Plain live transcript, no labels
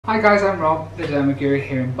Hi guys, I'm Rob, the DermaGuru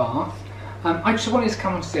here in Bath. I just wanted to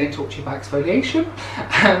come on today and talk to you about exfoliation,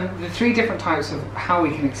 the three different types of how we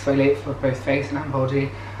can exfoliate for both face and body,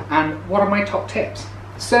 and what are my top tips.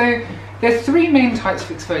 So there's three main types of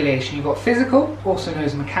exfoliation. You've got physical, also known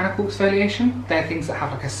as mechanical exfoliation. They're things that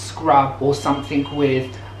have like a scrub or something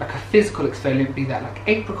with like a physical exfoliant, be that like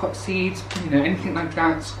apricot seeds, anything like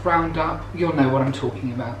that, it's ground up. You'll know what I'm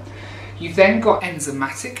talking about. You've then got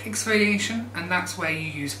enzymatic exfoliation, and that's where you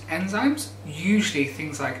use enzymes, usually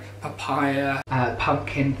things like papaya,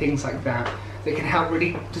 pumpkin, things like that can help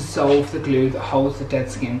really dissolve the glue that holds the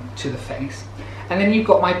dead skin to the face. And then you've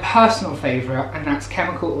got my personal favourite, and that's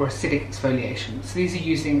chemical or acidic exfoliation. So these are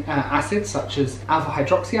using acids such as alpha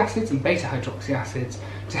hydroxy acids and beta hydroxy acids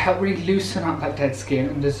to help really loosen up that dead skin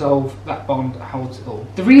and dissolve that bond that holds it all.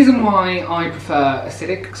 The reason why I prefer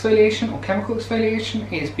acidic exfoliation or chemical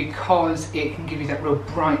exfoliation is because it can give you that real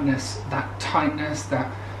brightness, that tightness,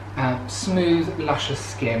 that smooth, luscious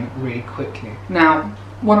skin really quickly. Now,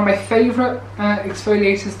 one of my favourite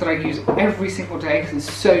exfoliators that I use every single day because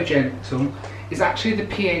it's so gentle is actually the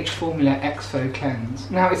pH Formula Exfo Cleanse.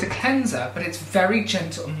 Now it's a cleanser, but it's very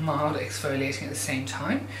gentle and mild exfoliating at the same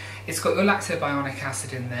time. It's got your lactobionic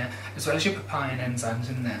acid in there, as well as your papain enzymes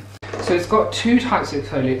in there. So it's got two types of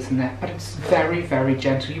exfoliates in there, but it's very, very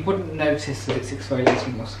gentle. You wouldn't notice that it's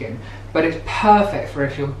exfoliating your skin, but it's perfect for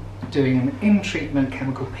if you're doing an in-treatment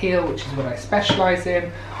chemical peel, which is what I specialise in,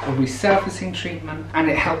 or resurfacing treatment, and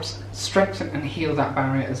it helps strengthen and heal that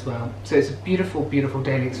barrier as well. So it's a beautiful, beautiful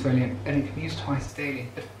daily exfoliant, and it can be used twice daily,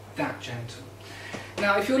 but that gentle.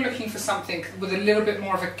 Now, if you're looking for something with a little bit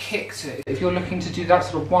more of a kick to it, if you're looking to do that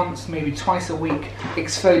sort of once, maybe twice a week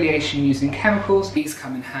exfoliation using chemicals, these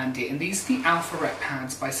come in handy, and these are the Alpha Rep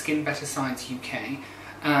pads by Skin Better Science UK.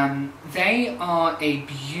 They are a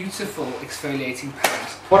beautiful exfoliating pad.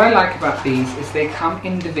 What I like about these is they come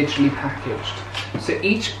individually packaged. So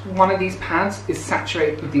each one of these pads is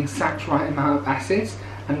saturated with the exact right amount of acids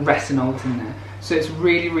and retinols in there. So it's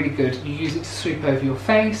really, really good. You use it to sweep over your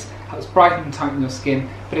face, helps brighten and tighten your skin,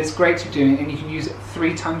 but it's great to do, and you can use it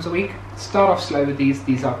 3 times a week. Start off slow with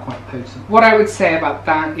these are quite potent. What I would say about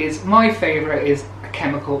that is my favourite is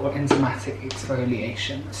chemical or enzymatic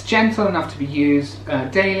exfoliation. It's gentle enough to be used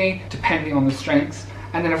daily, depending on the strengths,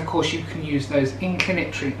 and then of course you can use those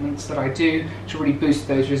in-clinic treatments that I do to really boost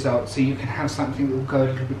those results, so you can have something that will go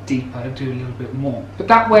a little bit deeper, do a little bit more. But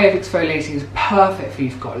that way of exfoliating is perfect if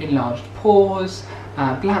you've got enlarged pores,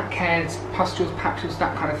 blackheads, pustules, papules,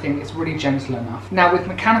 that kind of thing. It's really gentle enough. Now with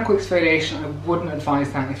mechanical exfoliation, I wouldn't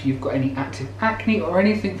advise that if you've got any active acne or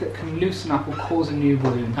anything that can loosen up or cause a new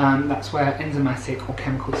wound. That's where enzymatic or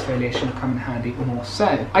chemical exfoliation will come in handy more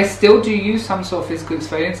so. I still do use some sort of physical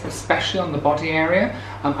exfoliants, especially on the body area.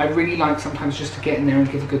 I really like sometimes just to get in there and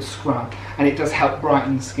give a good scrub, and it does help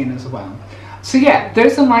brighten the skin as well. So yeah,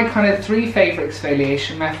 those are my kind of 3 favourite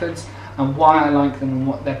exfoliation methods and why I like them and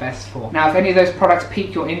what they're best for. Now, if any of those products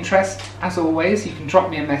pique your interest, as always, you can drop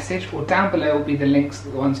me a message, or down below will be the links to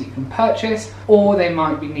the ones that you can purchase, or they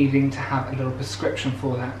might be needing to have a little prescription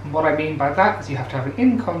for that. And what I mean by that is you have to have an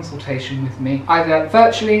in-consultation with me, either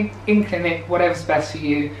virtually, in clinic, whatever's best for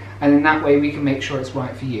you, and in that way we can make sure it's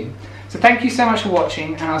right for you. So thank you so much for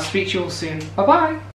watching, and I'll speak to you all soon. Bye bye!